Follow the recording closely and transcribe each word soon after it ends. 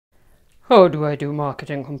How do I do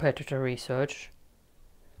marketing competitor research?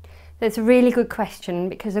 That's a really good question,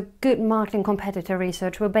 because a good marketing competitor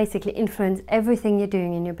research will basically influence everything you're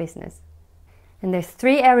doing in your business. And there's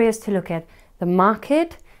 3 areas to look at: the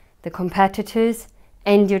market, the competitors,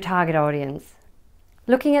 and your target audience.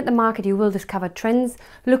 Looking at the market, you will discover trends,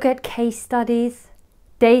 look at case studies,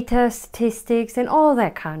 data, statistics, and all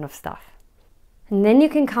that kind of stuff. And then you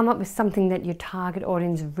can come up with something that your target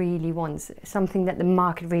audience really wants, something that the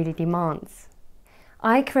market really demands.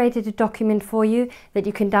 I created a document for you that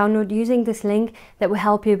you can download using this link that will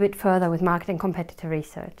help you a bit further with marketing competitor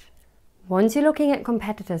research. Once you're looking at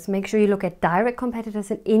competitors, make sure you look at direct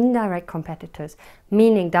competitors and indirect competitors,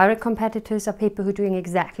 meaning direct competitors are people who are doing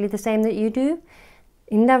exactly the same that you do.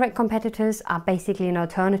 Indirect competitors are basically an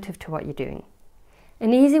alternative to what you're doing.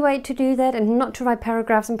 An easy way to do that, and not to write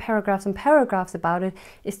paragraphs and paragraphs and paragraphs about it,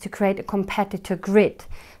 is to create a competitor grid.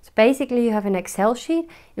 So basically you have an Excel sheet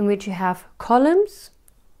in which you have columns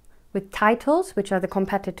with titles, which are the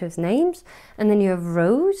competitors' names, and then you have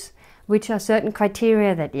rows, which are certain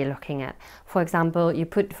criteria that you're looking at. For example, you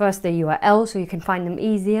put first the URL so you can find them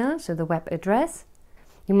easier, so the web address.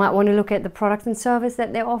 You might want to look at the product and service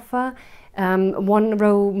that they offer. One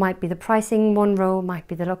row might be the pricing, one row might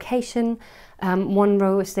be the location, one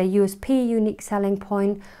row is their USP, unique selling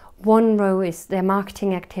point, one row is their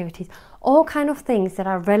marketing activities, all kind of things that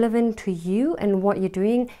are relevant to you and what you're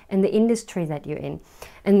doing and the industry that you're in.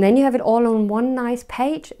 And then you have it all on one nice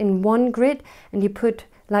page in one grid, and you put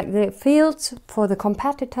like the fields for the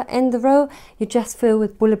competitor and the row, you just fill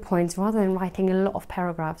with bullet points rather than writing a lot of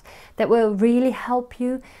paragraphs. That will really help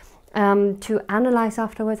you to analyze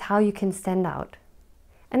afterwards how you can stand out.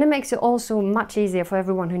 And it makes it also much easier for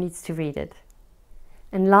everyone who needs to read it.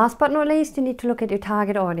 And last but not least, you need to look at your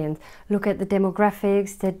target audience. Look at the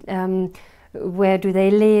demographics, that where do they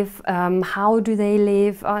live, how do they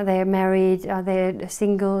live, are they married, are they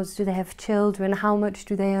singles, do they have children, how much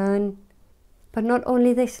do they earn? But not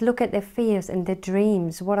only this, look at their fears and their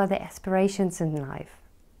dreams. What are their aspirations in life?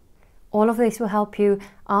 All of this will help you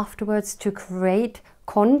afterwards to create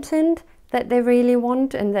content that they really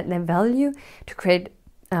want and that they value, to create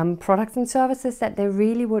products and services that they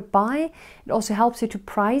really would buy. It also helps you to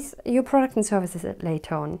price your products and services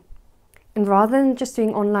later on. And rather than just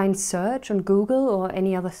doing online search on Google or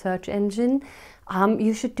any other search engine,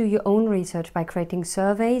 you should do your own research by creating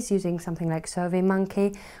surveys using something like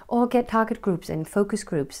SurveyMonkey, or get target groups and focus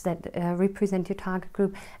groups that represent your target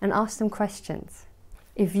group and ask them questions.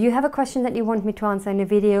 If you have a question that you want me to answer in a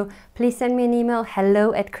video, please send me an email,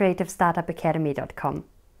 hello@creativestartupacademy.com.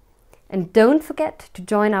 And don't forget to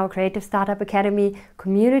join our Creative Startup Academy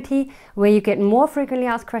community, where you get more frequently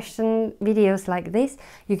asked question videos like this.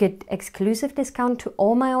 You get exclusive discount to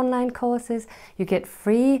all my online courses. You get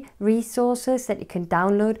free resources that you can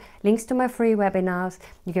download, links to my free webinars.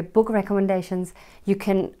 You get book recommendations. You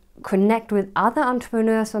can connect with other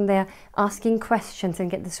entrepreneurs on there, asking questions,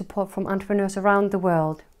 and get the support from entrepreneurs around the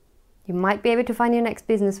world. You might be able to find your next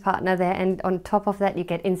business partner there, and on top of that you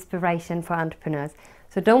get inspiration for entrepreneurs.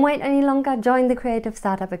 So don't wait any longer, join the Creative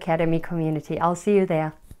Startup Academy community. I'll see you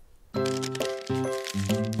there.